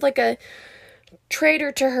as kind of like a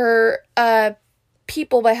traitor to her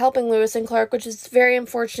people by helping Lewis and Clark, which is very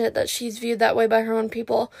unfortunate that she's viewed that way by her own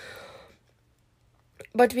people.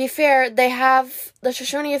 But to be fair, the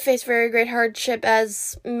Shoshone have faced very great hardship,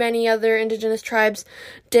 as many other indigenous tribes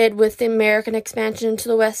did with the American expansion into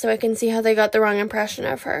the West, so I can see how they got the wrong impression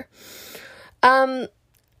of her. Other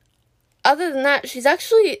than that, she's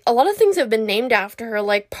actually, a lot of things have been named after her,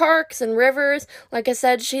 like parks and rivers. Like I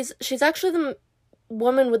said, she's actually the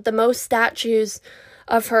woman with the most statues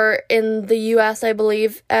of her in the U.S., I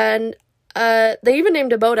believe, and they even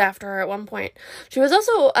named a boat after her at one point. She was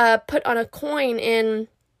also put on a coin in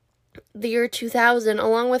the year 2000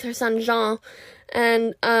 along with her son Jean,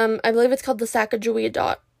 and I believe it's called the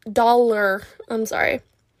Sacagawea dollar. I'm sorry.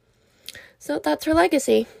 So that's her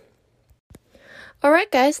legacy.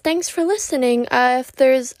 Alright guys, thanks for listening. If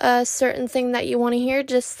there's a certain thing that you want to hear,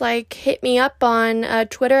 just like hit me up on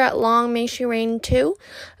Twitter at longmayshereign2.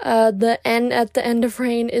 The N at the end of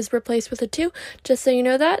rain is replaced with a 2, just so you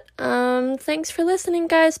know that. Thanks for listening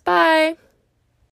guys, bye!